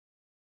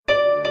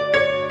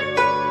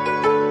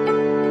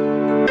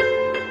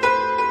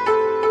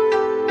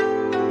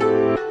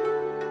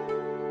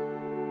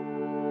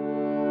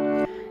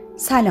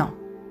سلام.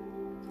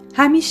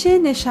 همیشه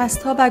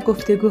نشست‌ها و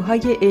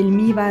گفتگوهای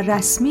علمی و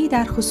رسمی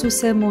در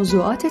خصوص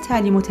موضوعات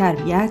تعلیم و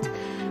تربیت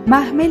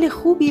محمل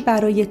خوبی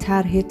برای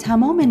طرح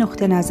تمام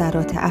نقطه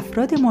نظرات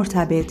افراد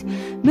مرتبط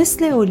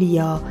مثل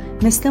اولیا،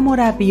 مثل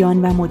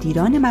مربیان و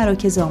مدیران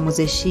مراکز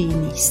آموزشی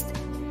نیست.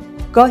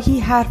 گاهی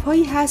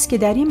حرفهایی هست که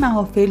در این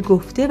محافل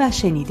گفته و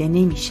شنیده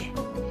نمیشه.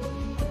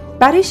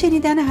 برای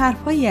شنیدن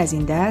حرفهایی از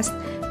این دست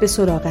به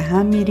سراغ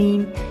هم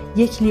میریم،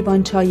 یک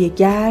لیوان چای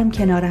گرم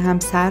کنار هم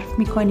صرف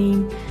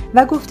میکنیم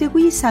و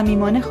گفتگویی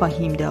صمیمانه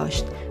خواهیم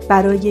داشت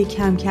برای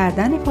کم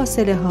کردن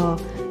فاصله ها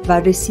و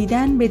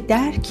رسیدن به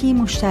درکی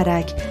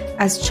مشترک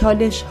از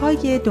چالش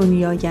های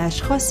دنیای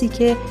اشخاصی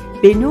که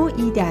به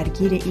نوعی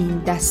درگیر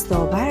این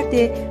دستاورد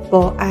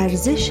با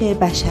ارزش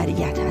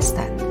بشریت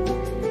هستند.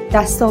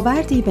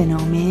 دستاوردی به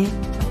نام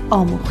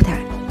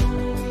آموختن.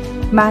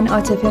 من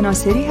عاطفه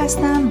ناصری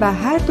هستم و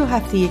هر 2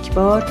 هفته یک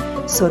بار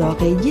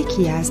سراغ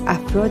یکی از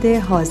افراد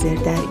حاضر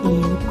در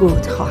این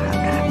گود خواهم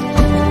رفت.